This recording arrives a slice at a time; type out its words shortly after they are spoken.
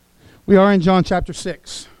We are in John chapter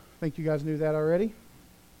 6. I think you guys knew that already.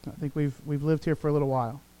 I think we've lived here for a little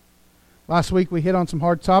while. Last week we hit on some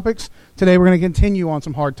hard topics. Today we're going to continue on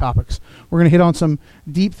some hard topics. We're going to hit on some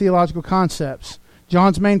deep theological concepts.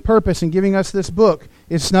 John's main purpose in giving us this book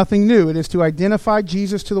is nothing new. It is to identify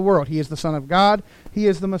Jesus to the world. He is the Son of God. He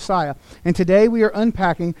is the Messiah. And today we are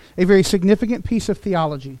unpacking a very significant piece of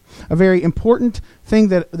theology, a very important thing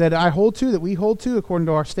that I hold to, that we hold to according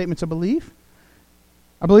to our statements of belief.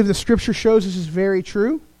 I believe the Scripture shows this is very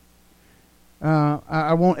true.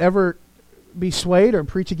 I won't ever be swayed or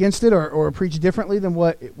preach against it or preach differently than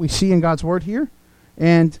what we see in God's Word here.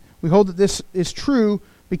 And we hold that this is true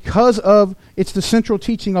because of it's the central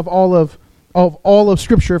teaching of all of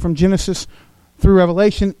Scripture from Genesis through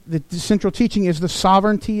Revelation. The central teaching is the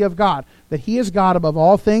sovereignty of God, that He is God above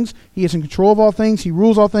all things. He is in control of all things. He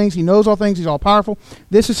rules all things. He knows all things. He's all powerful.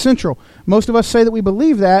 This is central. Most of us say that we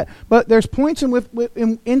believe that, but there's points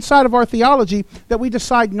inside of our theology that we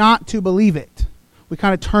decide not to believe it. We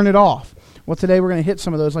kind of turn it off. Well, today we're going to hit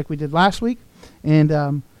some of those like we did last week,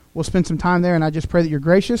 and we'll spend some time there, and I just pray that you're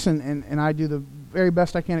gracious, and I do the very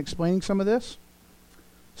best I can explaining some of this.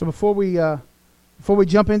 So before we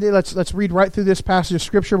jump into it, let's read right through this passage of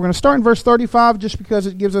Scripture. We're going to start in verse 35 just because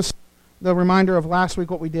it gives us the reminder of last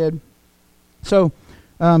week what we did. So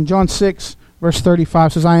John 6, verse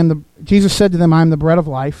 35 says, Jesus said to them, I am the bread of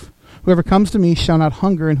life. Whoever comes to me shall not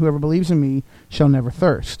hunger, and whoever believes in me shall never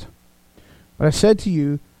thirst. But I said to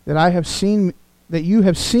you that you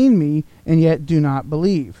have seen me, and yet do not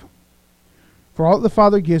believe. For all that the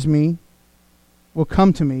Father gives me will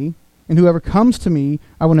come to me, and whoever comes to me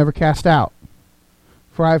I will never cast out.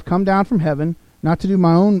 For I have come down from heaven, not to do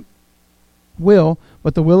my own will,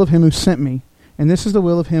 but the will of him who sent me. And this is the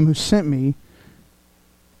will of him who sent me,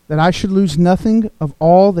 that I should lose nothing of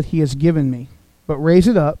all that he has given me, but raise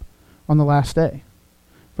it up on the last day.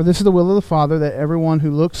 For this is the will of the Father, that everyone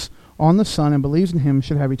who looks on the Son and believes in him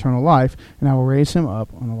should have eternal life, and I will raise him up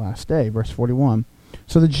on the last day. Verse 41.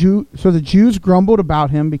 So the Jews grumbled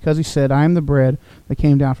about him because he said, I am the bread that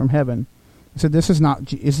came down from heaven. He said,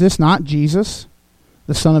 is this not Jesus,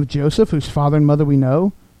 the son of Joseph, whose father and mother we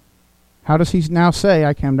know? How does he now say,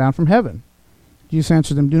 I came down from heaven? Jesus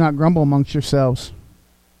answered them, do not grumble amongst yourselves.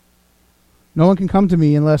 No one can come to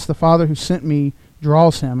me unless the Father who sent me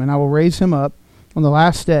draws him, and I will raise him up on the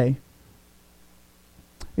last day.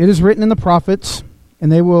 It is written in the prophets,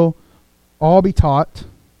 and they will all be taught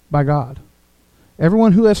by God.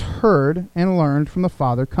 Everyone who has heard and learned from the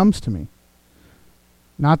Father comes to me.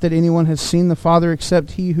 Not that anyone has seen the Father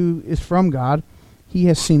except he who is from God. He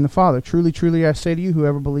has seen the Father. Truly, truly, I say to you,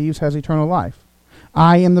 whoever believes has eternal life.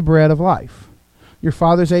 I am the bread of life. Your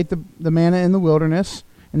fathers ate the manna in the wilderness,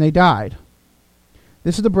 and they died.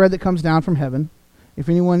 This is the bread that comes down from heaven. If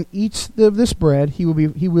anyone eats of this bread, he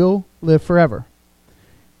will live forever.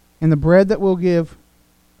 And the bread that I will give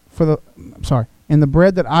for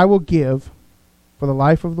the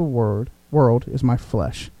life of the world is my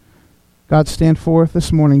flesh. God, stand forth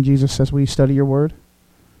this morning, Jesus, as we study your word.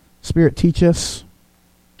 Spirit, teach us.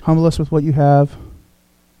 Humble us with what you have.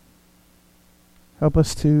 Help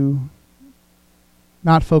us to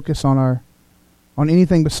not focus on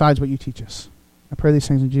anything besides what you teach us. I pray these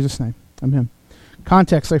things in Jesus' name. Amen.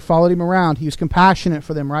 Context, they followed him around. He was compassionate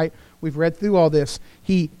for them, right? We've read through all this.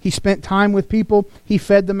 He spent time with people. He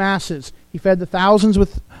fed the masses. He fed the thousands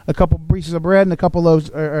with a couple pieces of bread and a couple loaves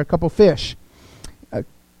or a couple fish.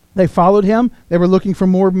 They followed him. They were looking for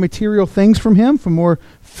more material things from him, for more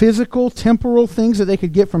physical, temporal things that they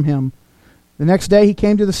could get from him. The next day he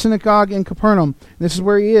came to the synagogue in Capernaum. This is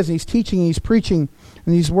where he is. He's teaching, he's preaching,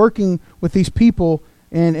 and he's working with these people.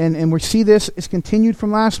 And we see this is continued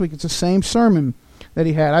from last week. It's the same sermon that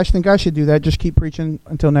he had. I think I should do that. Just keep preaching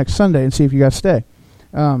until next Sunday and see if you guys stay.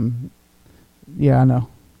 Yeah, I know.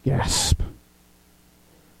 Gasp.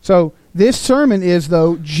 So this sermon is,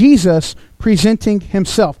 though, Jesus presenting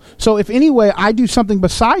himself. So if any way I do something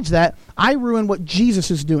besides that, I ruin what Jesus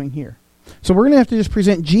is doing here. So we're going to have to just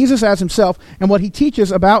present Jesus as himself and what he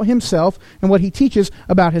teaches about himself and what he teaches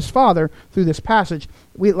about his Father through this passage.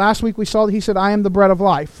 Last week we saw that he said, I am the bread of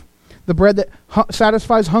life. The bread that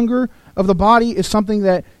satisfies hunger of the body is something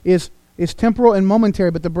that is temporal and momentary,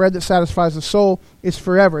 but the bread that satisfies the soul is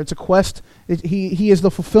forever. It's a quest. He is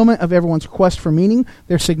the fulfillment of everyone's quest for meaning,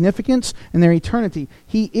 their significance, and their eternity.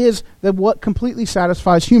 He is what completely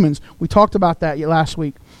satisfies humans. We talked about that last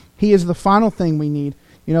week. He is the final thing we need.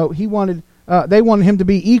 You know, they wanted him to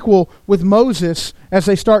be equal with Moses as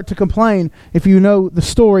they start to complain. If you know the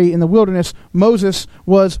story in the wilderness, Moses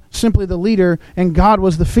was simply the leader and God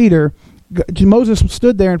was the feeder. Moses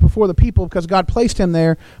stood there and before the people because God placed him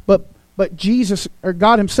there, but but Jesus, or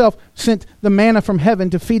God himself, sent the manna from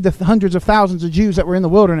heaven to feed the hundreds of thousands of Jews that were in the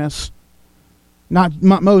wilderness. Not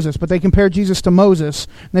Moses, but they compared Jesus to Moses.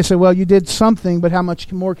 And they said, well, you did something, but how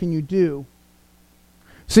much more can you do?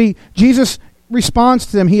 See, Jesus responds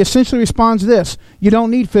to them. He essentially responds to this. You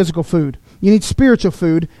don't need physical food. You need spiritual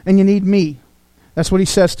food, and you need me. That's what he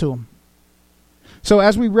says to them. So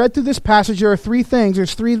as we read through this passage, there are three things.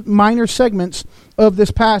 There's three minor segments of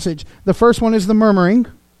this passage. The first one is the murmuring.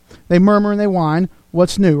 They murmur and they whine.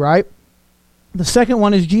 What's new, right? The second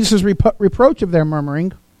one is Jesus' reproach of their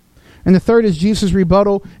murmuring. And the third is Jesus'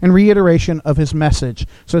 rebuttal and reiteration of his message.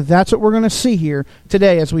 So that's what we're going to see here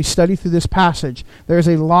today as we study through this passage. There's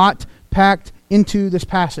a lot packed into this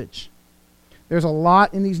passage. There's a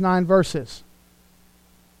lot in these 9 verses.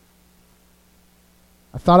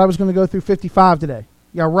 I thought I was going to go through 55 today.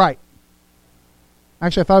 Yeah, right.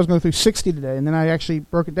 Actually, I thought I was going to go through 60 today, and then I actually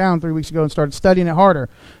broke it down 3 weeks ago and started studying it harder.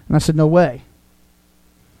 And I said, no way.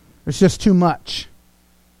 There's just too much.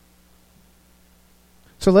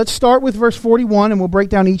 So let's start with verse 41, and we'll break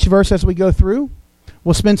down each verse as we go through.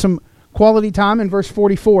 We'll spend some quality time in verse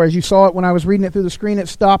 44. As you saw it when I was reading it through the screen, it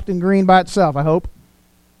stopped in green by itself, I hope.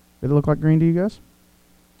 Did it look like green to you guys?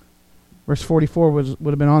 Verse 44 would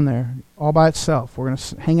have been on there all by itself. We're going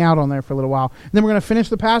to hang out on there for a little while. And then we're going to finish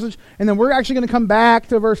the passage, and then we're actually going to come back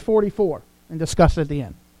to verse 44 and discuss it at the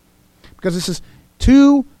end. Because this is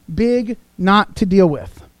too big not to deal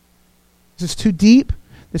with. This is too deep.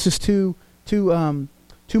 This is too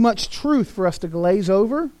much truth for us to glaze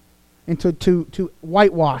over and to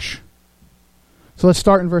whitewash. So let's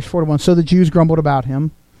start in verse 41. So the Jews grumbled about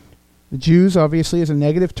him. The Jews, obviously, is a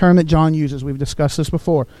negative term that John uses. We've discussed this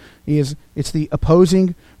before. It's the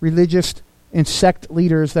opposing religious and sect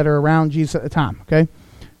leaders that are around Jesus at the time, okay?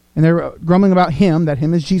 And they're grumbling about him, that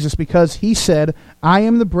him is Jesus, because he said, I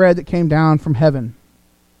am the bread that came down from heaven.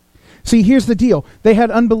 See, here's the deal. They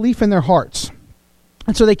had unbelief in their hearts.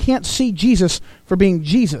 And so they can't see Jesus for being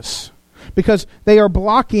Jesus, because they are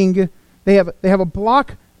blocking, they have a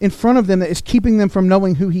block in front of them that is keeping them from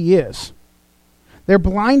knowing who he is. They're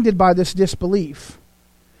blinded by this disbelief.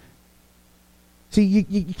 See,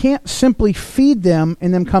 you can't simply feed them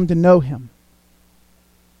and them come to know him.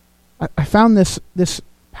 I found this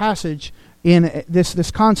passage in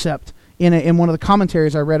this concept in one of the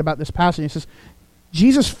commentaries I read about this passage. It says,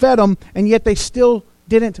 Jesus fed them, and yet they still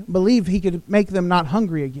didn't believe he could make them not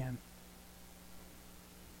hungry again.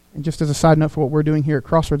 And just as a side note for what we're doing here at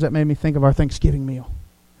Crossroads, that made me think of our Thanksgiving meal.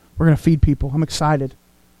 We're going to feed people. I'm excited.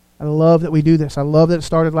 I love that we do this. I love that it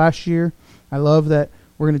started last year. I love that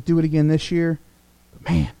we're going to do it again this year.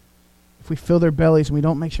 But man, if we fill their bellies and we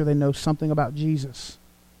don't make sure they know something about Jesus,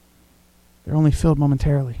 they're only filled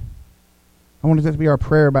momentarily. I wanted that to be our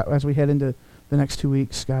prayer about as we head into the next 2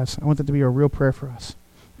 weeks, guys. I want that to be a real prayer for us.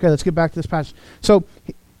 Okay, let's get back to this passage. So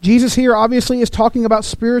Jesus here obviously is talking about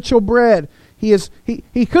spiritual bread. He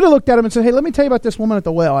could have looked at him and said, hey, let me tell you about this woman at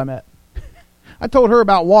the well I met. I told her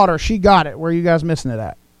about water. She got it. Where are you guys missing it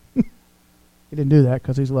at? He didn't do that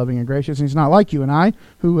because he's loving and gracious, and he's not like you and I,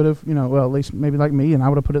 who would have, well, at least maybe like me, and I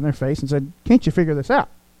would have put it in their face and said, can't you figure this out?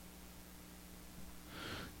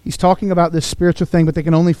 He's talking about this spiritual thing, but they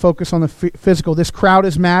can only focus on the physical. This crowd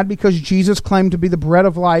is mad because Jesus claimed to be the bread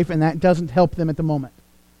of life, and that doesn't help them at the moment.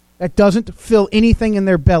 That doesn't fill anything in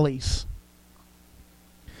their bellies.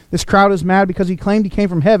 This crowd is mad because he claimed he came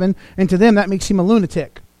from heaven, and to them that makes him a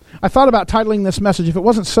lunatic. I thought about titling this message, if it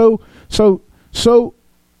wasn't so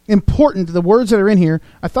important, the words that are in here,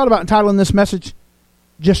 I thought about entitling this message,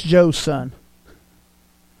 Just Joe's Son.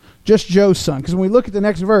 Just Joe's son. Because when we look at the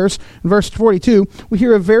next verse, in verse 42, we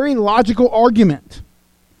hear a very logical argument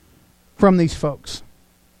from these folks.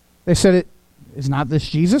 They said, is not this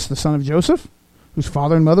Jesus, the son of Joseph, whose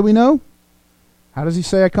father and mother we know? How does he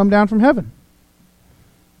say I come down from heaven?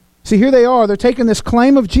 See, here they are. They're taking this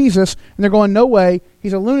claim of Jesus, and they're going, no way.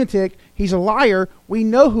 He's a lunatic. He's a liar. We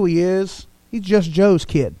know who he is. He's just Joe's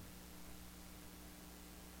kid.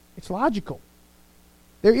 It's logical.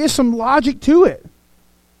 There is some logic to it.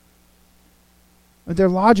 But their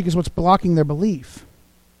logic is what's blocking their belief.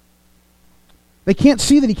 They can't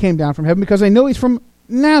see that he came down from heaven because they know he's from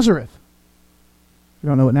Nazareth. You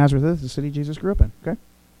don't know what Nazareth is? The city Jesus grew up in. Okay?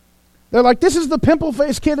 They're like, this is the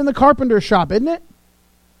pimple-faced kid in the carpenter shop, isn't it?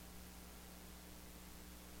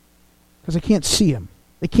 Because they can't see him.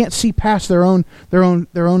 They can't see past their own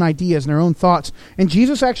ideas and their own thoughts. And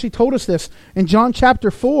Jesus actually told us this in John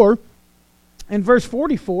chapter 4, in verse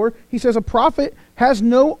 44. He says, a prophet has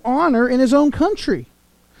no honor in his own country.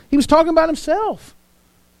 He was talking about himself.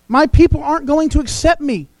 My people aren't going to accept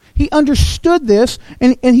me. He understood this,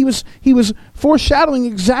 and he was foreshadowing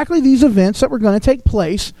exactly these events that were going to take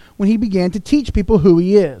place when he began to teach people who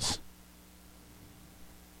he is.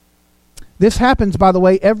 This happens, by the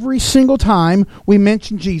way, every single time we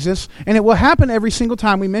mention Jesus, and it will happen every single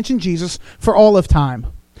time we mention Jesus for all of time.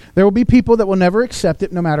 There will be people that will never accept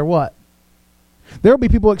it no matter what. There will be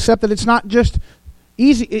people who accept that it's not just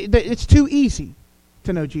easy, it's too easy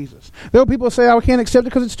to know Jesus. There will be people who say, I can't accept it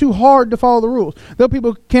because it's too hard to follow the rules. There will be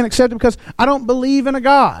people who can't accept it because I don't believe in a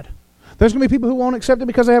God. There's going to be people who won't accept it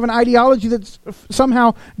because they have an ideology that's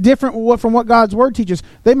somehow different from what God's Word teaches.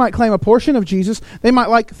 They might claim a portion of Jesus. They might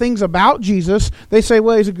like things about Jesus. They say,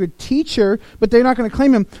 well, he's a good teacher, but they're not going to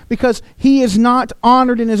claim him because he is not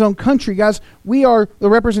honored in his own country. Guys, we are the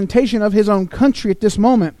representation of his own country at this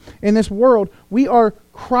moment. In this world, we are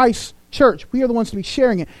Christ's church. We are the ones to be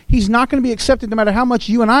sharing it. He's not going to be accepted no matter how much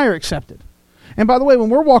you and I are accepted. And by the way, when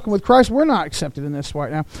we're walking with Christ, we're not accepted in this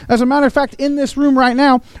right now. As a matter of fact, in this room right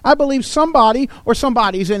now, I believe somebody or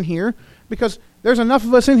somebody's in here, because there's enough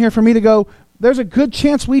of us in here for me to go, there's a good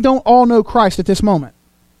chance we don't all know Christ at this moment.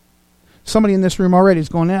 Somebody in this room already is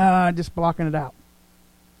going, just blocking it out.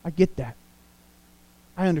 I get that.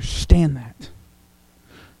 I understand that.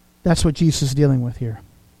 That's what Jesus is dealing with here.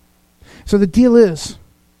 So the deal is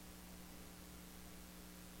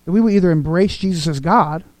that we will either embrace Jesus as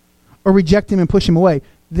God or reject him and push him away.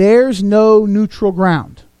 There's no neutral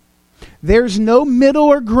ground. There's no middle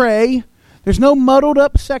or gray. There's no muddled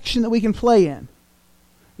up section that we can play in.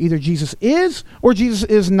 Either Jesus is or Jesus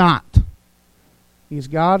is not. He is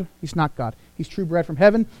God. He's not God. He's true bread from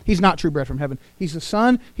heaven. He's not true bread from heaven. He's the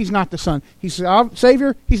Son. He's not the Son. He's the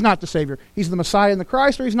Savior. He's not the Savior. He's the Messiah and the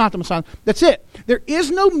Christ, or he's not the Messiah. That's it. There is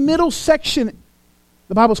no middle section.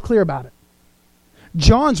 The Bible's clear about it.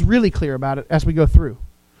 John's really clear about it as we go through,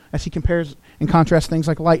 as he compares and contrasts things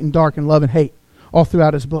like light and dark and love and hate all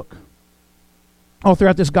throughout his book, all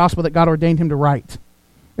throughout this gospel that God ordained him to write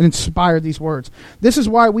and inspired these words. This is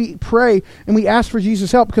why we pray and we ask for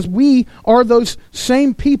Jesus' help, because we are those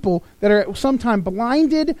same people that are sometimes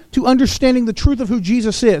blinded to understanding the truth of who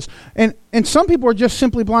Jesus is. And some people are just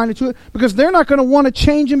simply blinded to it because they're not going to want to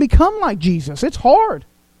change and become like Jesus. It's hard.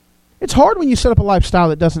 It's hard when you set up a lifestyle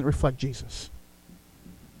that doesn't reflect Jesus.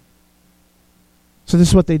 So this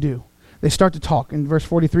is what they do. They start to talk in verse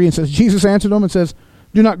 43 and says, Jesus answered them and says,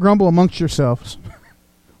 do not grumble amongst yourselves.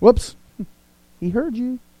 Whoops. He heard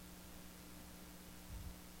you.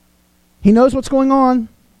 He knows what's going on.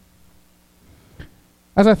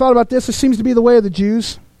 As I thought about this seems to be the way of the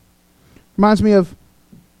Jews. Reminds me of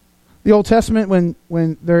the Old Testament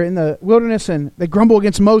when they're in the wilderness and they grumble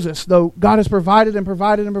against Moses. Though God has provided and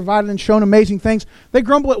provided and provided and shown amazing things, they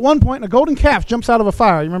grumble at one point and a golden calf jumps out of a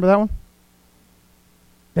fire. You remember that one?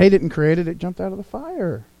 They didn't create it. It jumped out of the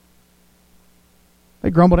fire.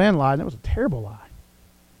 They grumbled and lied, and it was a terrible lie.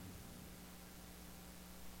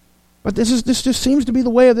 But this just seems to be the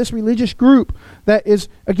way of this religious group that is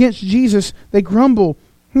against Jesus. They grumble.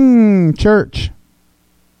 Church.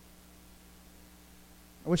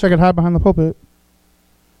 I wish I could hide behind the pulpit,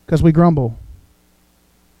 because we grumble.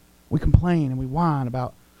 We complain and we whine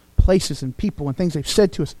about places and people and things they've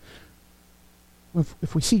said to us.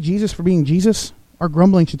 If we see Jesus for being Jesus, our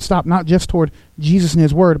grumbling should stop not just toward Jesus and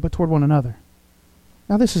his word, but toward one another.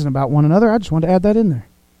 Now, this isn't about one another. I just wanted to add that in there.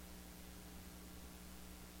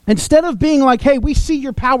 Instead of being like, hey, we see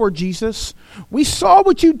your power, Jesus. We saw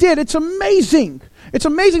what you did. It's amazing. It's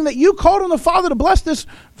amazing that you called on the Father to bless this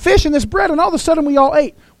fish and this bread, and all of a sudden we all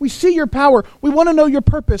ate. We see your power. We want to know your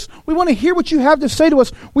purpose. We want to hear what you have to say to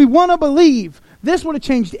us. We want to believe. This would have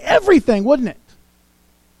changed everything, wouldn't it?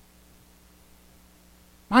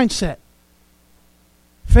 Mindset.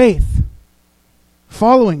 Faith,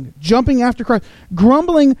 following, jumping after Christ.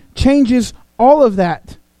 Grumbling changes all of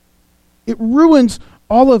that. It ruins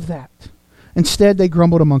all of that. Instead, they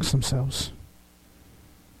grumbled amongst themselves.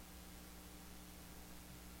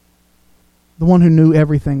 The one who knew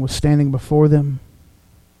everything was standing before them,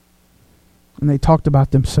 and they talked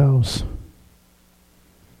about themselves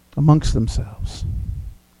amongst themselves.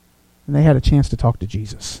 And they had a chance to talk to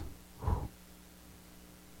Jesus.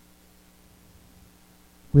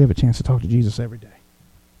 We have a chance to talk to Jesus every day.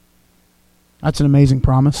 That's an amazing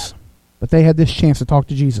promise. But they had this chance to talk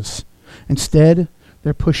to Jesus. Instead,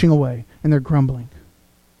 they're pushing away and they're grumbling.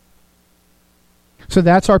 So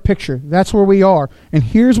that's our picture. That's where we are. And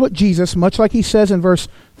here's what Jesus, much like he says in verse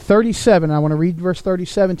 37, I want to read verse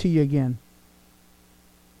 37 to you again.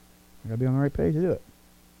 I've got to be on the right page to do it.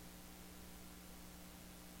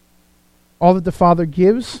 All that the Father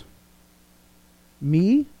gives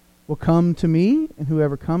me will come to me, and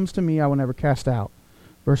whoever comes to me I will never cast out.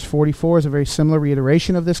 Verse 44 is a very similar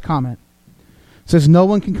reiteration of this comment. It says, "No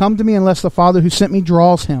one can come to me unless the Father who sent me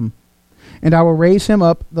draws him, and I will raise him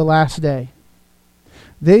up the last day."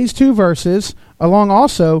 These two verses, along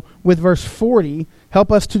also with verse 40,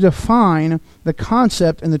 help us to define the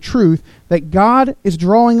concept and the truth that God is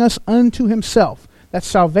drawing us unto himself. That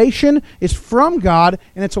salvation is from God,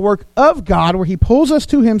 and it's a work of God where he pulls us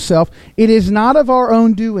to himself. It is not of our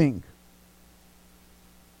own doing.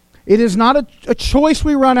 It is not a choice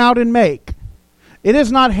we run out and make. It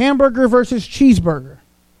is not hamburger versus cheeseburger.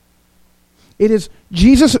 It is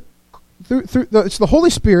Jesus, it's the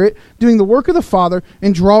Holy Spirit doing the work of the Father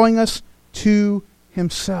and drawing us to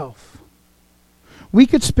himself. We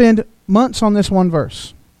could spend months on this one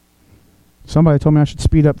verse. Somebody told me I should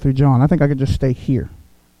speed up through John. I think I could just stay here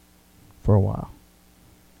for a while.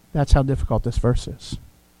 That's how difficult this verse is.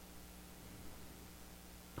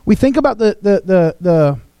 We think about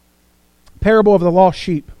the parable of the lost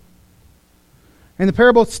sheep. And the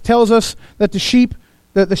parable tells us that the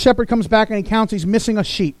shepherd comes back and he counts, he's missing a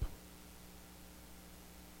sheep.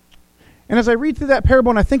 And as I read through that parable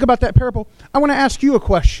and I think about that parable, I want to ask you a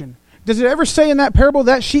question. Does it ever say in that parable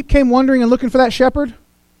that sheep came wandering and looking for that shepherd?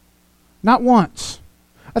 Not once.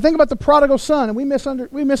 I think about the prodigal son, and we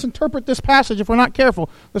misinterpret this passage if we're not careful.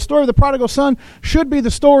 The story of the prodigal son should be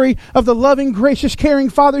the story of the loving, gracious, caring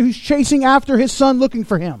father who's chasing after his son looking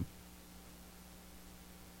for him.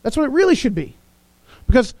 That's what it really should be.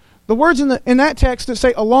 Because the words in that text that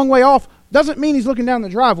say a long way off doesn't mean he's looking down the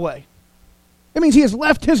driveway. It means he has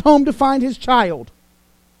left his home to find his child.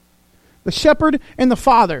 The shepherd and the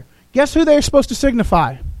father. Guess who they're supposed to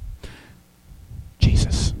signify?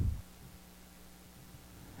 Jesus.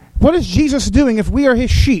 What is Jesus doing if we are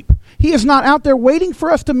his sheep? He is not out there waiting for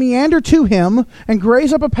us to meander to him and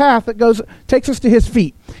graze up a path that takes us to his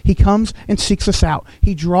feet. He comes and seeks us out.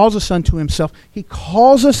 He draws us unto himself. He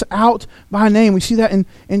calls us out by name. We see that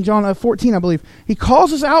in John 14, I believe. He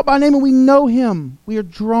calls us out by name and we know him. We are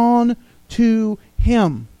drawn to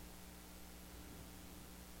him.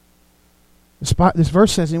 This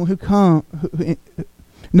verse says, no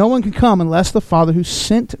one can come unless the Father who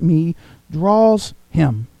sent me draws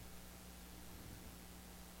him.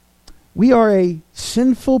 We are a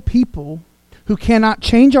sinful people who cannot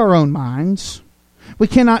change our own minds. We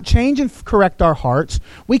cannot change and correct our hearts.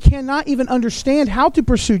 We cannot even understand how to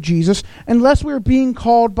pursue Jesus unless we're being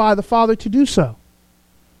called by the Father to do so.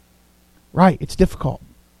 Right, it's difficult.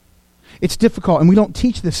 It's difficult, and we don't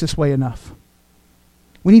teach this way enough.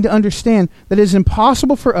 We need to understand that it is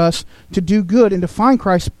impossible for us to do good and to find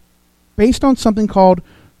Christ based on something called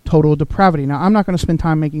total depravity. Now, I'm not going to spend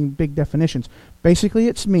time making big definitions. Basically,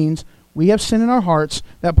 it means we have sin in our hearts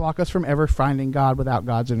that block us from ever finding God without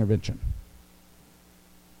God's intervention.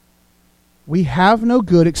 We have no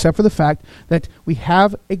good except for the fact that we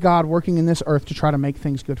have a God working in this earth to try to make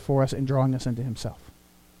things good for us and drawing us into himself.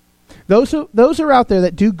 Those who are out there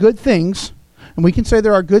that do good things, and we can say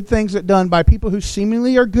there are good things that are done by people who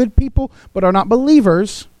seemingly are good people but are not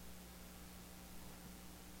believers.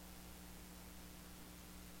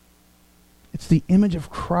 It's the image of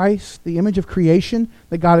Christ, the image of creation,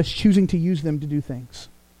 that God is choosing to use them to do things.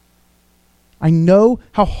 I know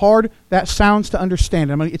how hard that sounds to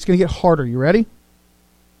understand. It's going to get harder. You ready?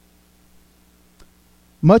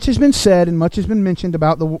 Much has been said and much has been mentioned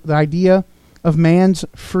about the idea of man's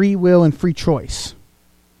free will and free choice.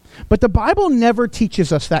 But the Bible never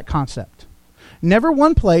teaches us that concept. Never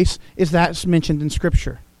one place is that mentioned in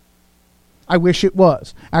Scripture. I wish it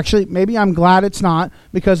was. Actually, maybe I'm glad it's not,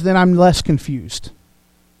 because then I'm less confused.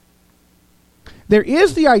 There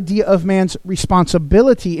is the idea of man's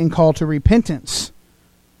responsibility and call to repentance.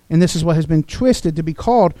 And this is what has been twisted to be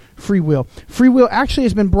called free will. Free will actually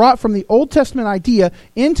has been brought from the Old Testament idea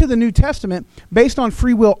into the New Testament based on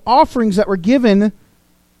free will offerings that were given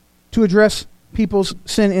to address people's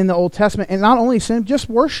sin in the Old Testament. And not only sin, just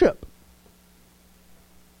worship.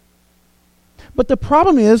 But the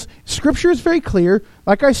problem is, Scripture is very clear.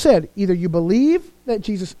 Like I said, either you believe that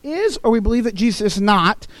Jesus is, or we believe that Jesus is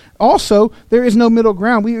not. Also, there is no middle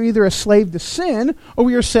ground. We are either a slave to sin, or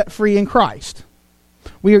we are set free in Christ.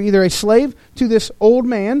 We are either a slave to this old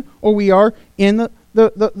man, or we are in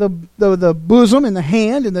the bosom, in the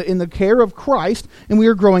hand, in the care of Christ, and we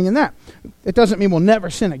are growing in that. It doesn't mean we'll never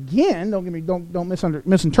sin again. Don't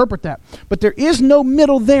misinterpret that. But there is no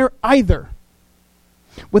middle there either.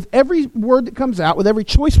 With every word that comes out, with every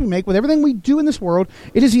choice we make, with everything we do in this world,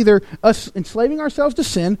 it is either us enslaving ourselves to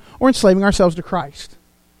sin or enslaving ourselves to Christ.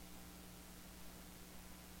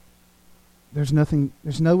 There's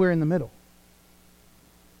nowhere in the middle.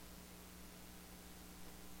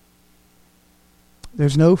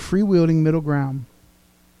 There's no free-wielding middle ground.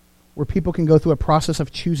 where people can go through a process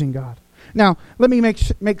of choosing God. Now, let me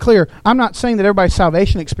make clear, I'm not saying that everybody's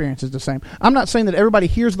salvation experience is the same. I'm not saying that everybody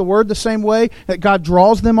hears the word the same way, that God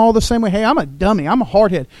draws them all the same way. Hey, I'm a dummy. I'm a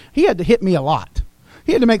hardhead. He had to hit me a lot.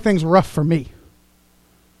 He had to make things rough for me.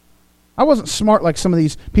 I wasn't smart like some of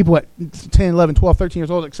these people at 10, 11, 12, 13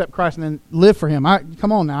 years old accept Christ and then live for him.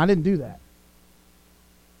 Come on now, I didn't do that.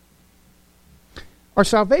 Our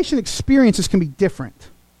salvation experiences can be different.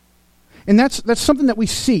 And that's something that we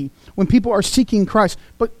see when people are seeking Christ.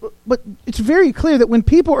 But it's very clear that when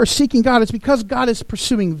people are seeking God, it's because God is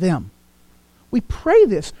pursuing them. We pray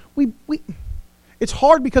this. It's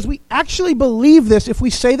hard because we actually believe this if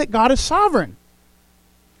we say that God is sovereign.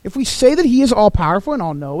 If we say that he is all-powerful and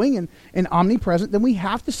all-knowing and omnipresent, then we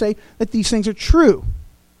have to say that these things are true.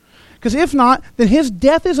 Because if not, then his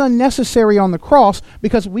death is unnecessary on the cross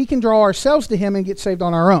because we can draw ourselves to him and get saved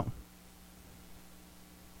on our own.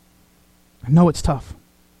 I know it's tough.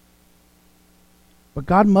 But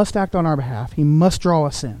God must act on our behalf. He must draw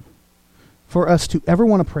us in for us to ever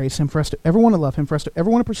want to praise him, for us to ever want to love him, for us to ever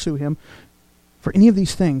want to pursue him, for any of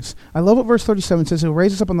these things. I love what verse 37 says. He'll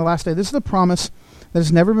raise us up on the last day. This is the promise that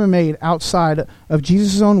has never been made outside of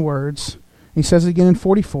Jesus' own words. He says it again in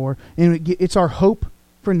 44. And it's our hope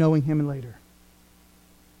for knowing him later.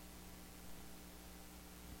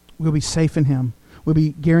 We'll be safe in him. We'll be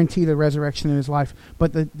guaranteed a resurrection in his life.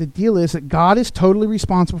 But the deal is that God is totally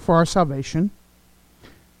responsible for our salvation.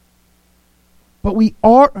 But we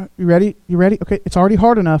are... You ready? You ready? Okay, it's already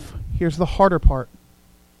hard enough. Here's the harder part.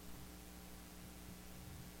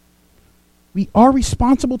 We are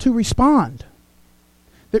responsible to respond.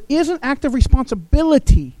 There is an act of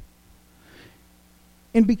responsibility.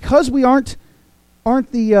 And because we aren't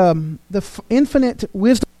the infinite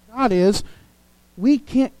wisdom God is, we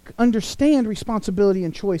can't understand responsibility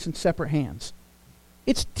and choice in separate hands.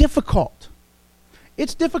 It's difficult.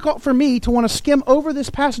 It's difficult for me to want to skim over this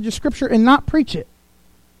passage of Scripture and not preach it.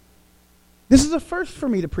 This is a first for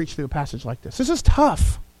me to preach through a passage like this. This is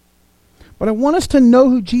tough. But I want us to know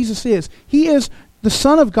who Jesus is. He is the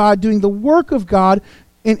Son of God doing the work of God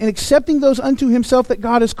and accepting those unto himself that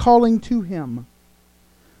God is calling to him.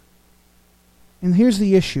 And here's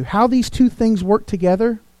the issue. How these two things work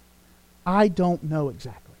together, I don't know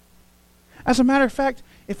exactly. As a matter of fact,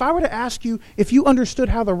 if I were to ask you if you understood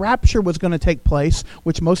how the rapture was going to take place,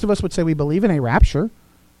 which most of us would say we believe in a rapture,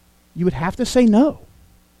 you would have to say no.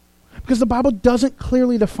 Because the Bible doesn't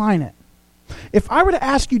clearly define it. If I were to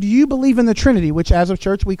ask you, do you believe in the Trinity, which as a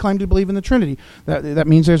church we claim to believe in the Trinity, that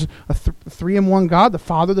means there's a three-in-one God, the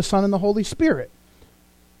Father, the Son, and the Holy Spirit.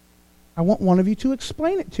 I want one of you to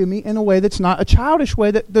explain it to me in a way that's not a childish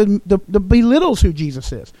way that belittles who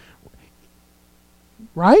Jesus is.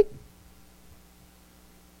 Right?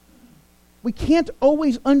 We can't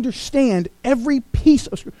always understand every piece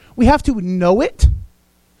of Scripture. We have to know it.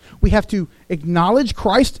 We have to acknowledge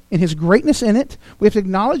Christ and his greatness in it. We have to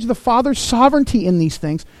acknowledge the Father's sovereignty in these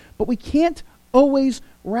things. But we can't always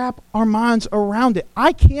wrap our minds around it.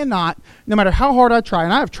 I cannot, no matter how hard I try,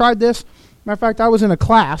 and I have tried this. Matter of fact, I was in a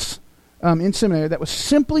class in seminary that was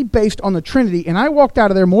simply based on the Trinity, and I walked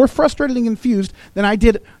out of there more frustrated and confused than I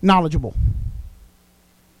did knowledgeable.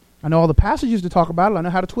 I know all the passages to talk about it. I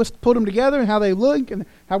know how to put them together and how they look and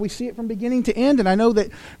how we see it from beginning to end. And I know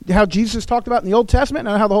that how Jesus is talked about in the Old Testament, and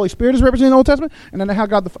I know how the Holy Spirit is represented in the Old Testament, and I know how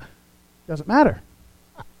God the doesn't matter.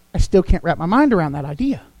 I still can't wrap my mind around that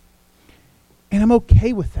idea. And I'm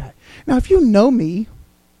okay with that. Now, if you know me,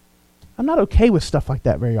 I'm not okay with stuff like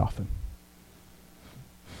that very often.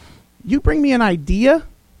 You bring me an idea,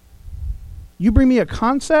 you bring me a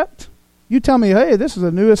concept, you tell me, hey, this is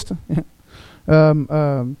the newest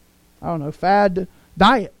I don't know, fad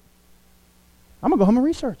diet. I'm going to go home and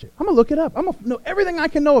research it. I'm going to look it up. I'm going to know everything I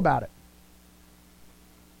can know about it.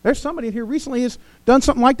 There's somebody here recently has done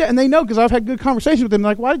something like that, and they know because I've had good conversations with them. They're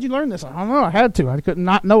like, why did you learn this? I don't know. I had to. I could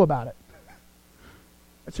not know about it.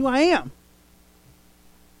 That's who I am.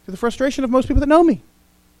 To the frustration of most people that know me.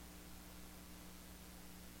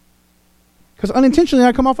 Because unintentionally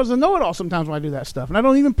I come off as a know-it-all sometimes when I do that stuff. And I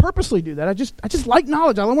don't even purposely do that. I just like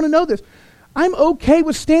knowledge. I don't want to know this. I'm okay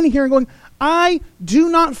with standing here and going, I do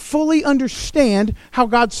not fully understand how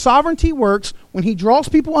God's sovereignty works when he draws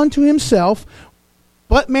people unto himself,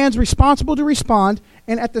 but man's responsible to respond.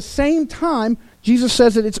 And at the same time, Jesus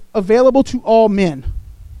says that it's available to all men.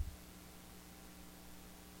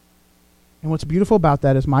 And what's beautiful about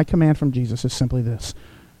that is my command from Jesus is simply this.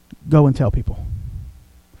 Go and tell people.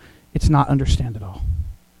 It's not understand it all.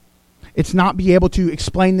 It's not be able to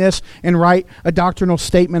explain this and write a doctrinal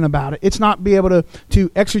statement about it. It's not be able to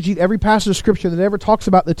exegete every passage of Scripture that ever talks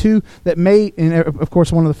about the two that may, and of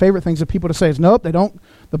course one of the favorite things of people to say is, nope, they don't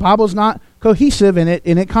the Bible's not cohesive and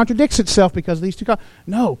it contradicts itself because of these two.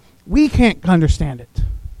 No, we can't understand it.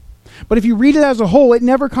 But if you read it as a whole, it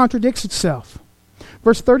never contradicts itself.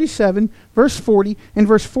 Verse 37, verse 40, and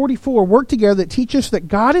verse 44 work together that teach us that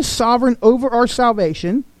God is sovereign over our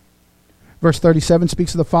salvation. Verse 37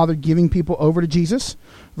 speaks of the Father giving people over to Jesus.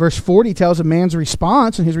 Verse 40 tells of man's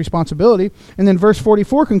response and his responsibility. And then verse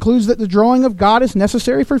 44 concludes that the drawing of God is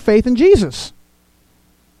necessary for faith in Jesus.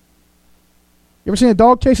 You ever seen a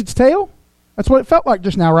dog chase its tail? That's what it felt like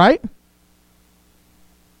just now, right?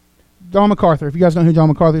 John MacArthur. If you guys know who John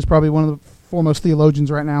MacArthur is, probably one of the foremost theologians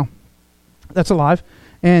right now that's alive.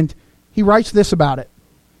 And he writes this about it.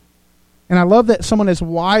 And I love that someone as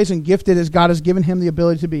wise and gifted as God has given him the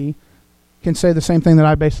ability to be can say the same thing that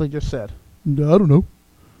I basically just said. I don't know.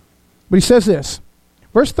 But he says this.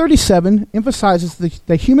 Verse 37 emphasizes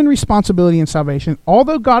the human responsibility in salvation.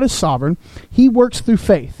 Although God is sovereign, he works through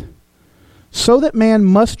faith, so that man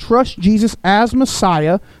must trust Jesus as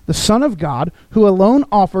Messiah, the Son of God, who alone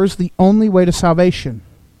offers the only way to salvation.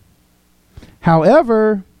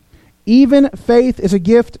 However, even faith is a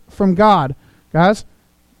gift from God. Guys,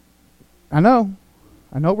 I know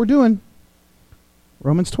what we're doing.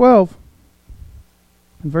 Romans 12,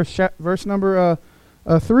 and verse number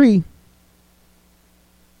 3.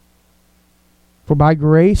 For by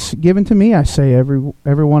grace given to me, I say,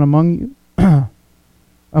 everyone among you,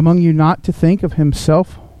 among you not to think of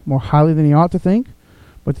himself more highly than he ought to think,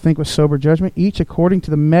 but to think with sober judgment, each according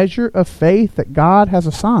to the measure of faith that God has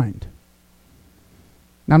assigned.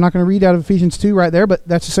 Now, I'm not going to read out of Ephesians 2 right there, but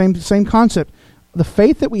that's the same concept. The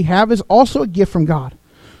faith that we have is also a gift from God.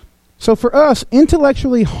 So for us,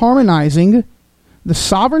 intellectually harmonizing the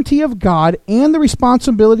sovereignty of God and the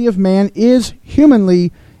responsibility of man is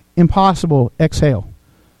humanly impossible. Exhale.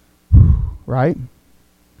 Right?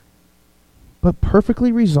 But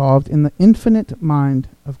perfectly resolved in the infinite mind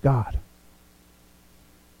of God.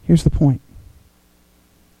 Here's the point.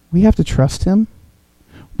 We have to trust him.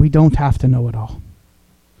 We don't have to know it all.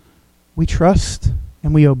 We trust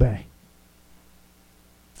and we obey.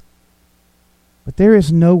 But there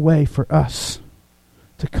is no way for us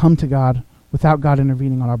to come to God without God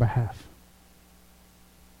intervening on our behalf.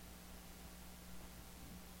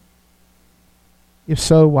 If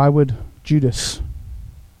so, why would Judas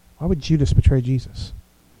betray Jesus?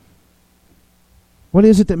 What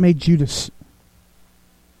is it that made Judas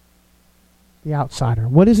the outsider?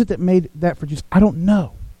 What is it that made that for Judas? I don't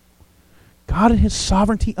know. God in his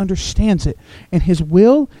sovereignty understands it. And his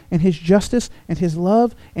will and his justice and his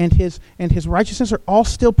love and his righteousness are all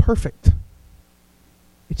still perfect.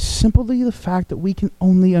 It's simply the fact that we can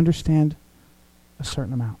only understand a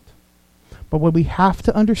certain amount. But what we have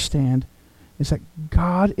to understand is that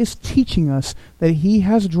God is teaching us that he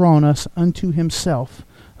has drawn us unto himself,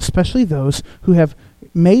 especially those who have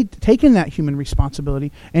taken that human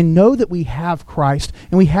responsibility and know that we have Christ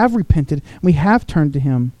and we have repented and we have turned to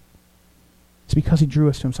him. It's because he drew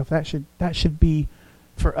us to himself. That should be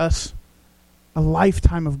for us a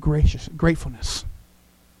lifetime of gratefulness,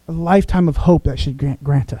 a lifetime of hope that should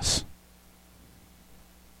grant us.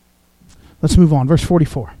 Let's move on. Verse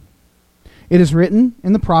 44. It is written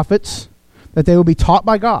in the prophets that they will be taught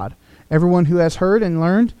by God. Everyone who has heard and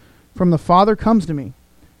learned from the Father comes to me.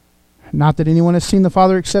 Not that anyone has seen the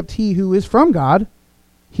Father except he who is from God.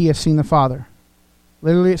 He has seen the Father.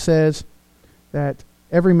 Literally it says that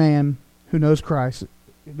every man who knows Christ,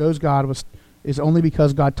 knows God, is only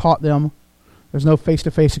because God taught them. There's no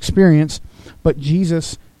face-to-face experience, but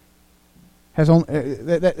Jesus has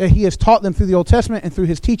he has taught them through the Old Testament and through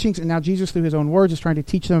his teachings, and now Jesus, through his own words, is trying to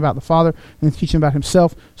teach them about the Father and teach them about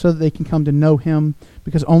himself so that they can come to know him,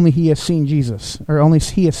 because only he has seen Jesus, or only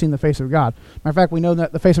he has seen the face of God. Matter of fact, we know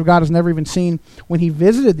that the face of God is never even seen when he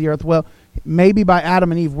visited the earth. Well, maybe by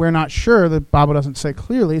Adam and Eve, we're not sure. The Bible doesn't say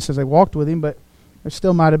clearly. It says they walked with him, but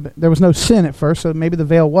there was no sin at first, so maybe the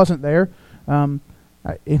veil wasn't there. In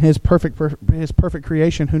his perfect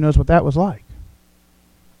creation, who knows what that was like?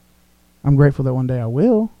 I'm grateful that one day I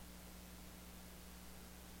will.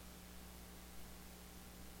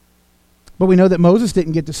 But we know that Moses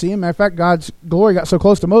didn't get to see him. Matter of fact, God's glory got so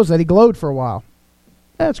close to Moses that he glowed for a while.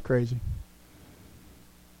 That's crazy.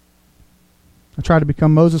 I tried to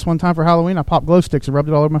become Moses one time for Halloween. I popped glow sticks and rubbed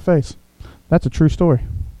it all over my face. That's a true story.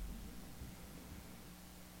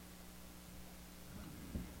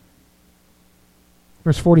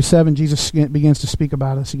 Verse 47, Jesus begins to speak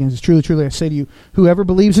about this again. He says, truly, truly, I say to you, whoever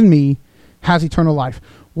believes in me has eternal life.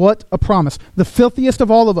 What a promise. The filthiest of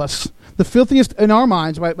all of us, the filthiest in our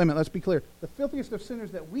minds, wait a minute, let's be clear. The filthiest of sinners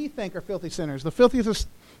that we think are filthy sinners, the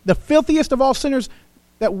filthiest of all sinners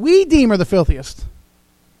that we deem are the filthiest.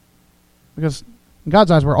 Because In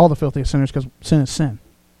God's eyes, we're all the filthiest sinners because sin is sin.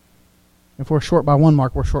 If we're short by one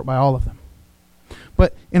mark, we're short by all of them.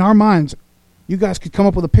 But in our minds, you guys could come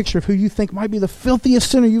up with a picture of who you think might be the filthiest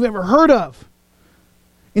sinner you've ever heard of.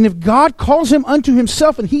 And if God calls him unto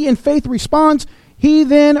himself and he in faith responds, he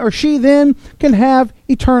then or she then can have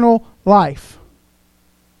eternal life.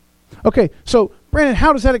 Okay, so Brandon,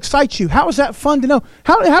 how does that excite you? How is that fun to know?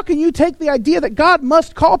 How can you take the idea that God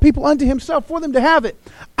must call people unto himself for them to have it?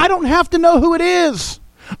 I don't have to know who it is.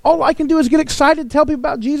 All I can do is get excited to tell people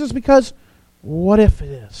about Jesus because what if it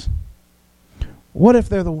is? What if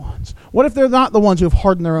they're the ones? What if they're not the ones who have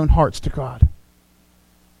hardened their own hearts to God?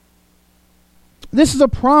 This is a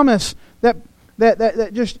promise that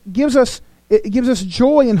just gives us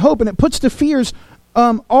joy and hope, and it puts to fears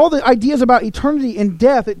all the ideas about eternity and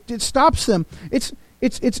death. It stops them. It's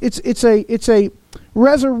a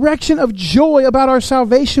resurrection of joy about our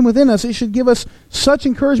salvation within us. It should give us such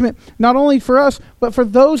encouragement, not only for us, but for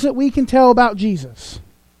those that we can tell about Jesus.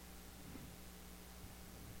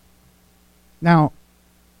 Now,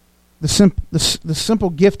 the simple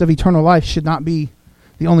gift of eternal life should not be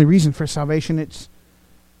the only reason for salvation. It's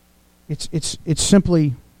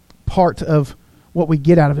simply part of what we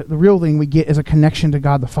get out of it. The real thing we get is a connection to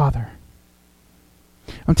God the Father.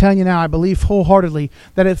 I'm telling you now, I believe wholeheartedly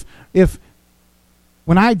that if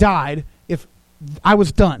when I died, if I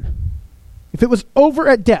was done, if it was over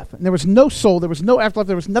at death, and there was no soul, there was no afterlife,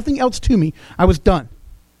 there was nothing else to me, I was done.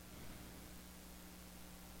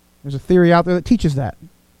 There's a theory out there that teaches that.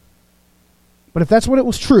 But if that's what it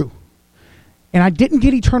was true, and I didn't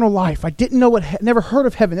get eternal life, I didn't know never heard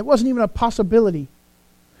of heaven, it wasn't even a possibility.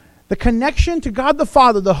 The connection to God the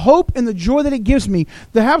Father, the hope and the joy that it gives me,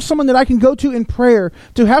 to have someone that I can go to in prayer,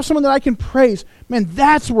 to have someone that I can praise, man,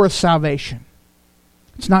 that's worth salvation.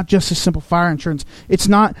 It's not just a simple fire insurance. It's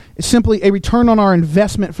simply a return on our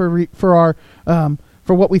investment for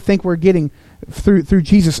what we think we're getting through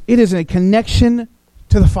Jesus. It is a connection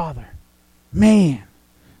to the Father. Man,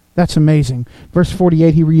 that's amazing. Verse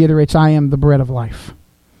 48, he reiterates, I am the bread of life.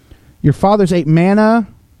 Your fathers ate manna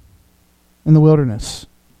in the wilderness,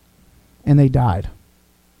 and they died.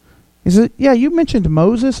 Is it? Yeah, you mentioned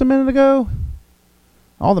Moses a minute ago.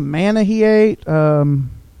 All the manna he ate. Do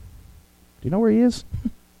you know where he is?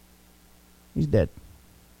 He's dead.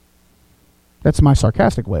 That's my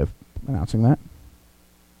sarcastic way of announcing that.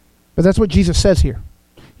 But that's what Jesus says here.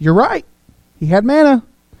 You're right. He had manna,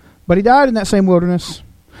 but he died in that same wilderness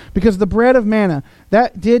because the bread of manna,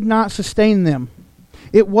 that did not sustain them.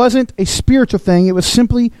 It wasn't a spiritual thing. It was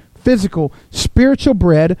simply physical. Spiritual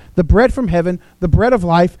bread, the bread from heaven, the bread of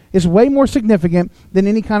life, is way more significant than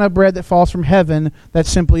any kind of bread that falls from heaven that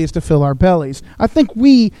simply is to fill our bellies. I think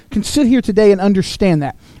we can sit here today and understand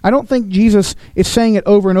that. I don't think Jesus is saying it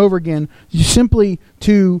over and over again simply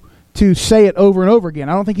to say it over and over again.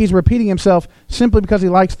 I don't think he's repeating himself simply because he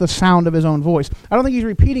likes the sound of his own voice. I don't think he's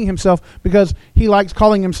repeating himself because he likes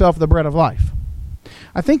calling himself the bread of life.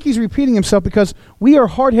 I think he's repeating himself because we are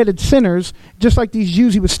hard-headed sinners, just like these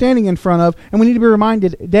Jews he was standing in front of, and we need to be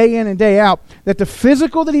reminded day in and day out that the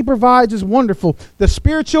physical that he provides is wonderful. The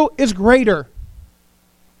spiritual is greater.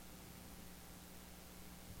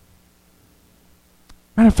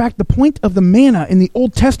 Matter of fact, the point of the manna in the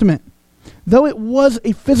Old Testament, though it was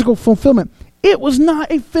a physical fulfillment, it was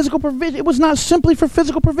not a physical provision. It was not simply for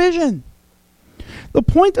physical provision. The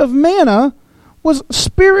point of manna was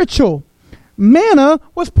spiritual. Manna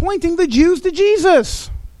was pointing the Jews to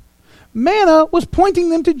Jesus. Manna was pointing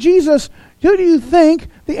them to Jesus. Who do you think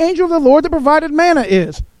the angel of the Lord that provided manna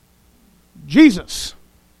is? Jesus.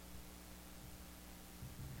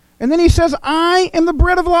 And then he says, I am the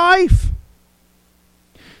bread of life.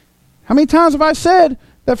 How many times have I said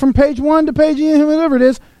that from page 1 to page whatever it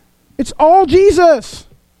is, it's all Jesus.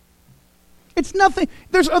 It's nothing.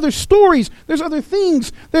 There's other stories. There's other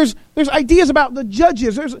things. There's ideas about the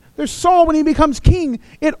judges. There's Saul when he becomes king.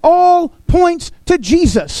 It all points to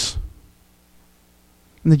Jesus.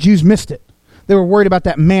 And the Jews missed it. They were worried about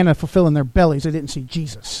that manna fulfilling their bellies. They didn't see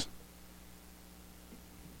Jesus.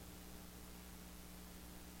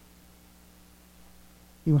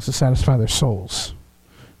 He wants to satisfy their souls.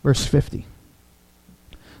 Verse 50.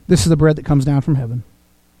 This is the bread that comes down from heaven,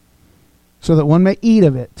 so that one may eat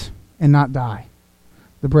of it and not die.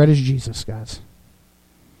 The bread is Jesus, guys.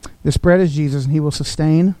 This bread is Jesus, and he will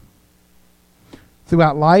sustain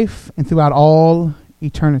throughout life and throughout all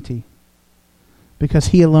eternity, because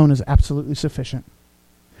he alone is absolutely sufficient.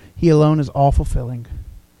 He alone is all fulfilling.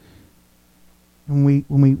 And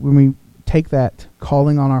when we take that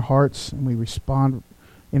calling on our hearts and we respond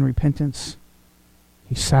in repentance,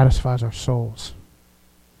 he satisfies our souls.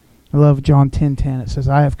 I love John 10:10. It says,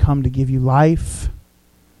 I have come to give you life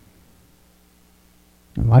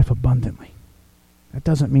and life abundantly. That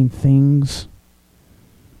doesn't mean things.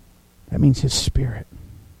 That means his Spirit.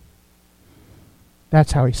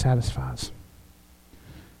 That's how he satisfies.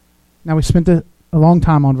 Now, we spent a long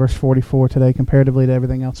time on verse 44 today comparatively to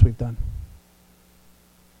everything else we've done.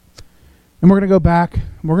 And we're going to go back,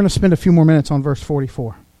 and we're going to spend a few more minutes on verse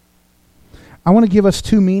 44. I want to give us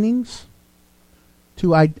two meanings,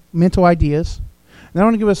 two mental ideas, and I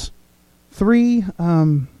want to give us three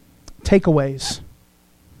takeaways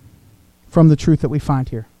from the truth that we find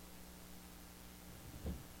here.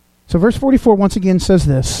 So verse 44 once again says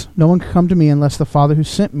this, no one can come to me unless the Father who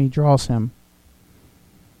sent me draws him,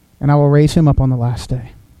 and I will raise him up on the last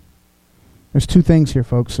day. There's two things here,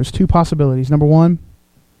 folks. There's two possibilities. Number one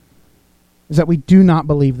is that we do not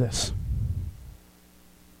believe this.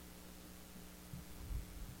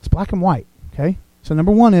 It's black and white, okay? So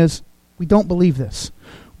number one is we don't believe this.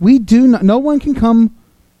 We do not, no one can come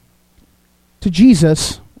to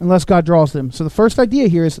Jesus unless God draws them. So the first idea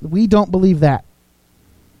here is we don't believe that.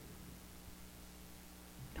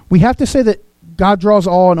 We have to say that God draws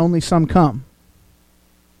all and only some come.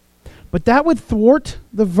 But that would thwart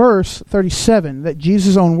the verse 37 that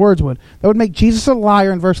Jesus' own words would. That would make Jesus a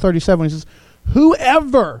liar in verse 37 when he says,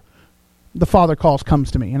 whoever the Father calls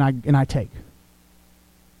comes to me and I take.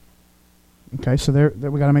 Okay, so there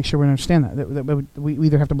we got to make sure we understand that we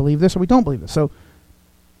either have to believe this or we don't believe this.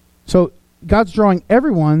 So God's drawing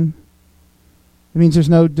everyone. It means there's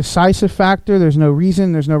no decisive factor, there's no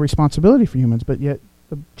reason, there's no responsibility for humans, but yet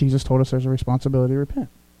Jesus told us there's a responsibility to repent.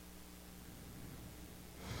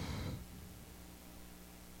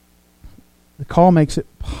 The call makes it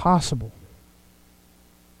possible.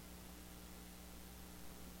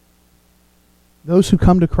 Those who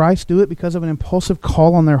come to Christ do it because of an impulsive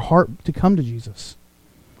call on their heart to come to Jesus.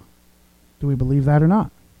 Do we believe that or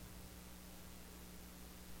not?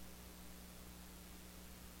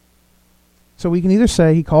 So we can either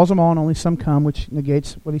say he calls them all and only some come, which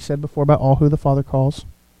negates what he said before about all who the Father calls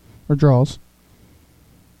or draws.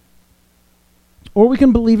 Or we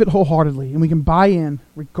can believe it wholeheartedly and we can buy in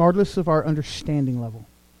regardless of our understanding level.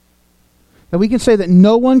 That we can say that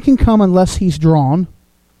no one can come unless he's drawn,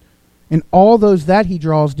 and all those that he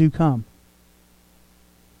draws do come.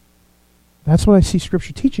 That's what I see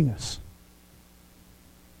Scripture teaching us.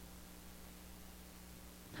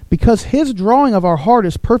 Because his drawing of our heart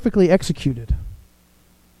is perfectly executed.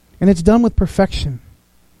 And it's done with perfection.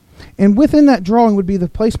 And within that drawing would be the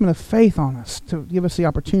placement of faith on us to give us the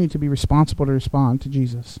opportunity to be responsible to respond to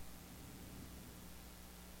Jesus.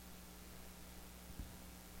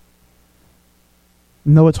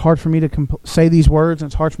 No, it's hard for me to say these words, and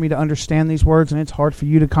it's hard for me to understand these words, and it's hard for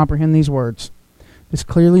you to comprehend these words. This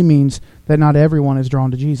clearly means that not everyone is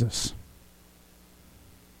drawn to Jesus.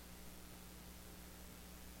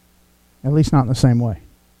 At least not in the same way.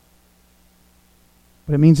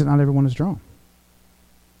 But it means that not everyone is drawn.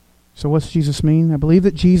 So what's Jesus mean? I believe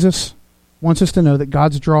that Jesus wants us to know that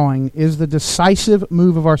God's drawing is the decisive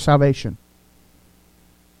move of our salvation.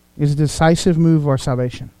 Is a decisive move of our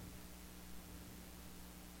salvation.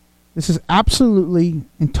 This is absolutely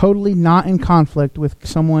and totally not in conflict with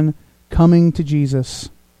someone coming to Jesus,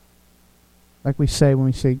 like we say when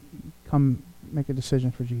we say, come make a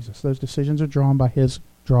decision for Jesus. Those decisions are drawn by his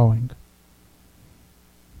drawing.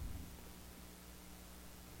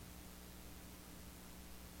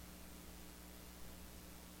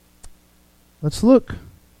 Let's look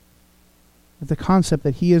at the concept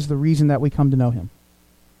that he is the reason that we come to know him.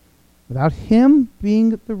 Without him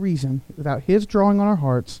being the reason, without his drawing on our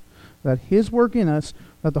hearts, without his work in us,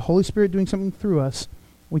 without the Holy Spirit doing something through us,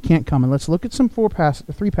 we can't come. And let's look at some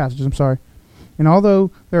three passages. And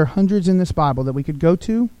although there are hundreds in this Bible that we could go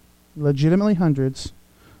to, legitimately hundreds,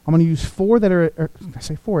 I'm going to use four that are I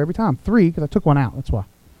say four every time, three, because I took one out, that's why,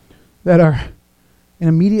 that are in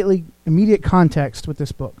immediate context with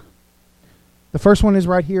this book. The first one is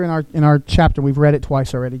right here in our chapter. We've read it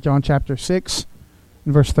twice already. John chapter 6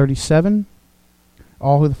 and verse 37.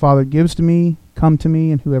 All who the Father gives to me come to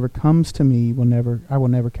me, and whoever comes to me I will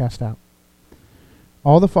never cast out.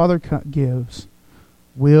 All the Father gives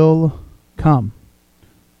will come.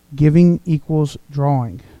 Giving equals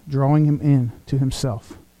drawing him in to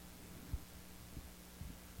himself.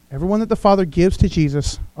 Everyone that the Father gives to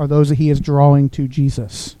Jesus are those that he is drawing to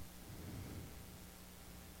Jesus.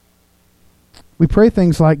 We pray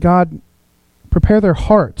things like, God, prepare their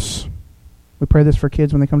hearts. We pray this for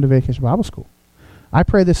kids when they come to Vacation Bible School. I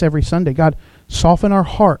pray this every Sunday. God, soften our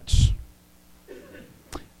hearts.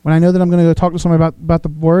 When I know that I'm going to go talk to somebody about the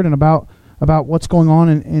Word and about about what's going on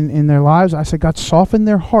in their lives, I said, God, soften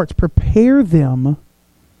their hearts, prepare them.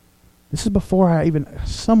 This is before I even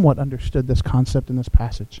somewhat understood this concept in this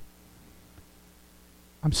passage.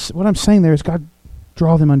 What I'm saying there is, God,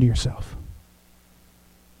 draw them unto yourself,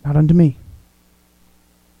 not unto me.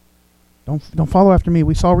 Don't follow after me.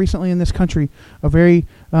 We saw recently in this country a very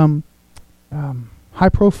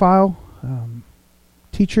high-profile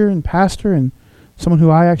teacher and pastor, and someone who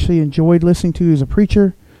I actually enjoyed listening to as a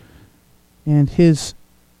preacher, and his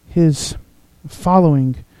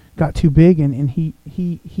following got too big, and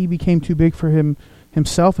he became too big for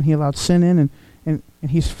himself, and he allowed sin in, and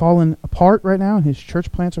he's fallen apart right now, and his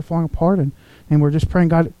church plants are falling apart, and we're just praying,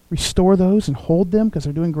 God, restore those and hold them because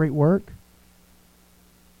they're doing great work.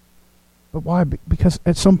 But why? Because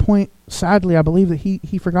at some point, sadly, I believe that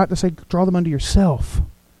he forgot to say, draw them unto yourself.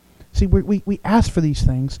 See, we ask for these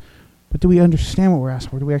things, but do we understand what we're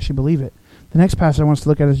asking for? Do we actually believe it? The next passage I want us to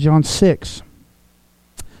look at is John 6,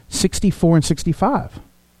 64 and 65.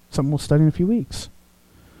 Something we'll study in a few weeks.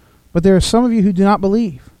 But there are some of you who do not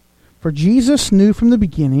believe. For Jesus knew from the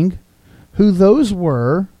beginning who those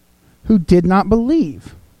were who did not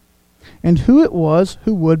believe, and who it was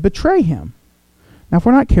who would betray him. Now, if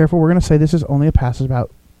we're not careful, we're going to say this is only a passage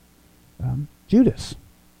about Judas.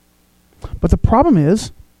 But the problem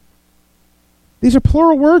is, these are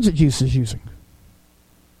plural words that Jesus is using.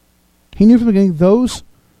 He knew from the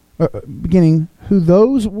beginning who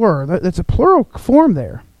those were. That's a plural form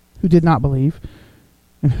there, who did not believe,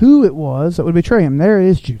 and who it was that would betray him. There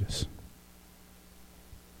is Judas.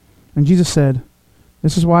 And Jesus said,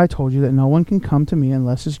 this is why I told you that no one can come to me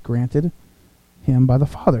unless it's granted him by the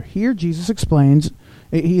Father. Here Jesus explains,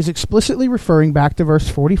 he is explicitly referring back to verse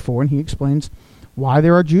 44, and he explains why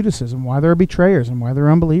there are Judases and why there are betrayers and why there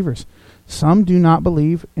are unbelievers. Some do not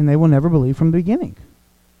believe, and they will never believe from the beginning.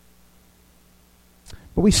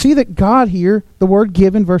 But we see that God here, the word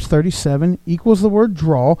give in verse 37 equals the word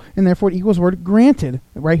draw, and therefore it equals the word granted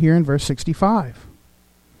right here in verse 65.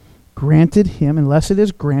 Granted him, unless it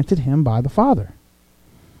is granted him by the Father.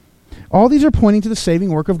 All these are pointing to the saving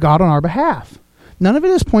work of God on our behalf. None of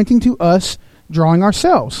it is pointing to us drawing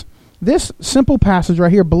ourselves. This simple passage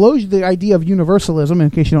right here blows the idea of universalism, in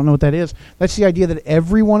case you don't know what that is. That's the idea that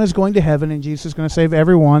everyone is going to heaven and Jesus is going to save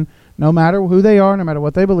everyone, no matter who they are, no matter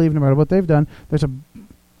what they believe, no matter what they've done. There's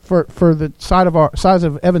for the size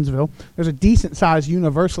of Evansville, there's a decent sized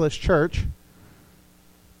universalist church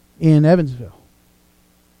in Evansville.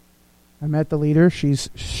 I met the leader. She's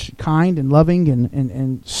kind and loving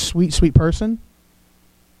and sweet person.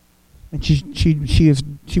 And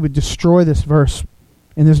she would destroy this verse,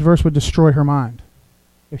 and this verse would destroy her mind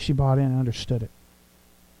if she bought in and understood it.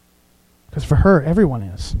 Because for her, everyone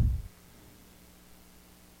is.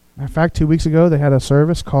 Matter of fact, 2 weeks ago, they had a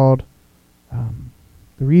service called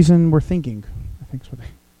The Reason We're Thinking. I think that's what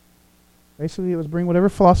basically, it was bring whatever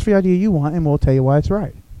philosophy idea you want, and we'll tell you why it's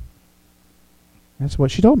right. That's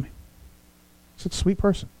what she told me. She's a sweet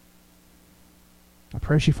person. I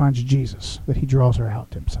pray she finds Jesus, that he draws her out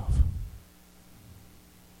to himself.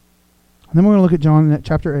 And then we're going to look at John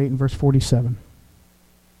chapter 8 and verse 47.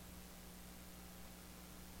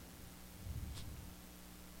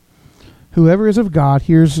 Whoever is of God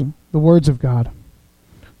hears the words of God.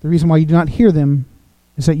 The reason why you do not hear them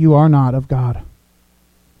is that you are not of God.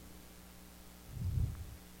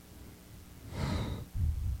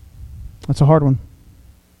 That's a hard one.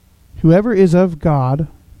 Whoever is of God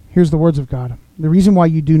hears the words of God. The reason why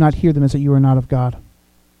you do not hear them is that you are not of God.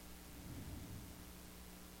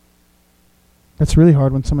 That's really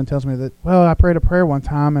hard when someone tells me that, well, I prayed a prayer one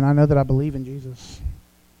time and I know that I believe in Jesus,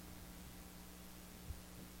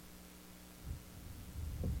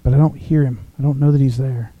 but I don't hear him. I don't know that he's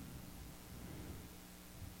there.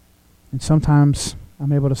 And sometimes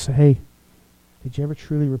I'm able to say, hey, did you ever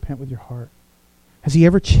truly repent with your heart? Has he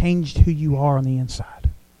ever changed who you are on the inside?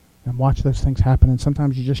 And watch those things happen, and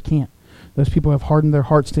sometimes you just can't. Those people have hardened their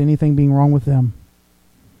hearts to anything being wrong with them.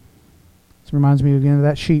 This reminds me again of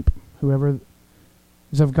that sheep. Whoever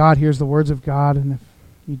is of God hears the words of God, and if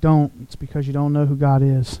you don't, it's because you don't know who God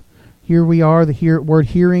is. Here we are. The word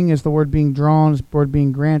hearing is the word being drawn, is the word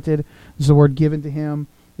being granted, is the word given to him.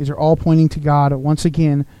 These are all pointing to God, once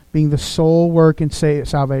again, being the sole work in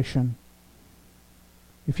salvation.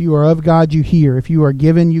 If you are of God, you hear. If you are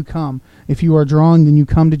given, you come. If you are drawn, then you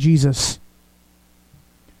come to Jesus.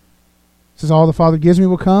 It says, all the Father gives me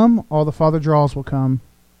will come, all the Father draws will come.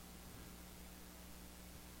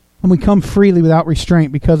 And we come freely without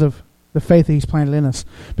restraint because of the faith that he's planted in us.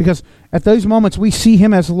 Because at those moments we see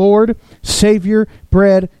him as Lord, Savior,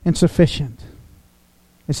 bread, and sufficient.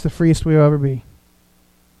 It's the freest we'll ever be.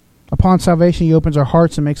 Upon salvation, he opens our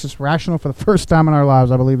hearts and makes us rational for the first time in our lives.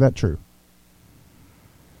 I believe that true.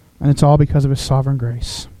 And it's all because of his sovereign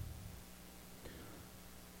grace.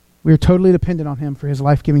 We are totally dependent on him for his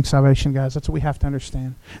life-giving salvation, guys. That's what we have to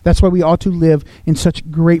understand. That's why we ought to live in such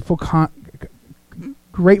grateful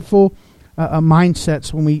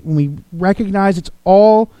mindsets when we recognize it's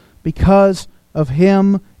all because of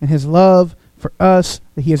him and his love for us,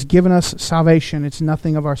 that he has given us salvation. It's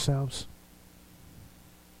nothing of ourselves.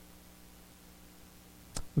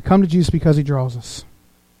 We come to Jesus because he draws us.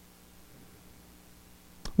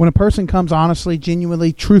 When a person comes honestly,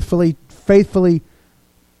 genuinely, truthfully, faithfully,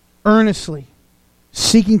 earnestly,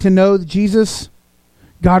 seeking to know Jesus,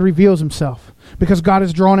 God reveals himself because God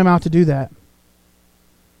has drawn him out to do that.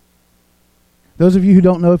 Those of you who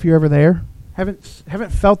don't know if you're ever there,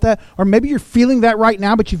 haven't felt that, or maybe you're feeling that right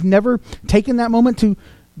now, but you've never taken that moment to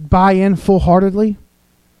buy in full-heartedly.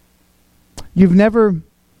 You've never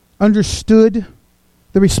understood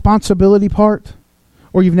the responsibility part,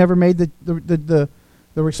 or you've never made the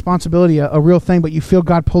responsibility a real thing, but you feel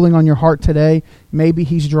God pulling on your heart today. Maybe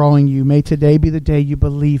he's drawing you. May today be the day you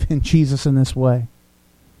believe in Jesus in this way.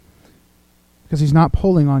 Because he's not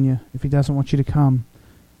pulling on you if he doesn't want you to come.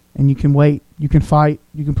 And you can wait, you can fight,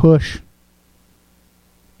 you can push.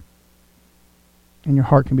 And your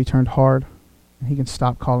heart can be turned hard, and he can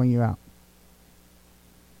stop calling you out.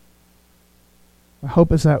 My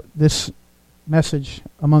hope is that this message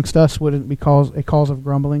amongst us wouldn't be a cause of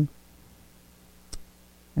grumbling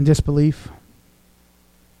and disbelief,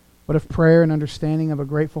 but of prayer and understanding, of a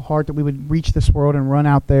grateful heart, that we would reach this world and run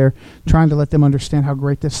out there trying to let them understand how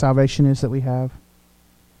great this salvation is that we have.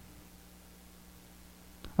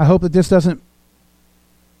 I hope that this doesn't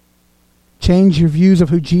change your views of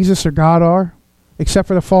who Jesus or God are, except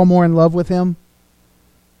for to fall more in love with him.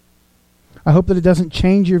 I hope that it doesn't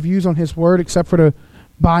change your views on his word, except for to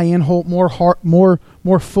buy in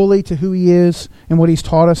more fully to who he is and what he's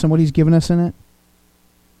taught us and what he's given us in it.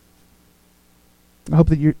 I hope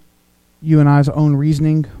that you and I's own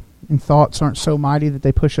reasoning and thoughts aren't so mighty that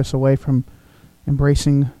they push us away from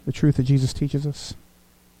embracing the truth that Jesus teaches us.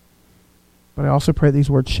 But I also pray these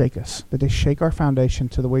words shake us, that they shake our foundation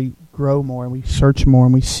to the way we grow more and we search more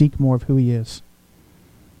and we seek more of who he is.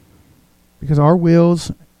 Because our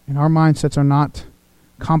wills and our mindsets are not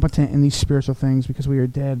competent in these spiritual things because we are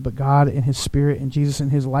dead, but God and his Spirit and Jesus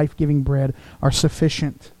and his life-giving bread are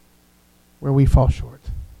sufficient where we fall short.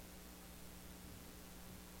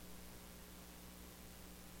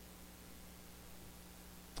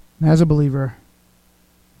 And as a believer,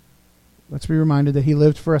 let's be reminded that he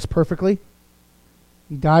lived for us perfectly.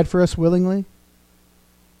 He died for us willingly.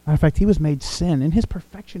 Matter of fact, he was made sin. In his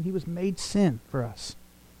perfection, he was made sin for us.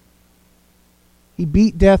 He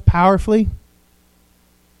beat death powerfully,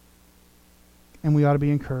 and we ought to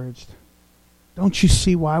be encouraged. Don't you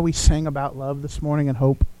see why we sang about love this morning and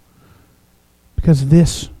hope? Because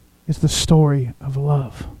this is the story of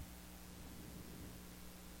love.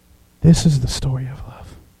 This is the story of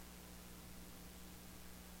love.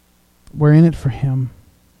 We're in it for him.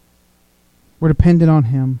 We're dependent on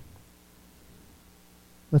him.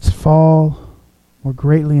 Let's fall more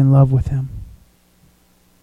greatly in love with him.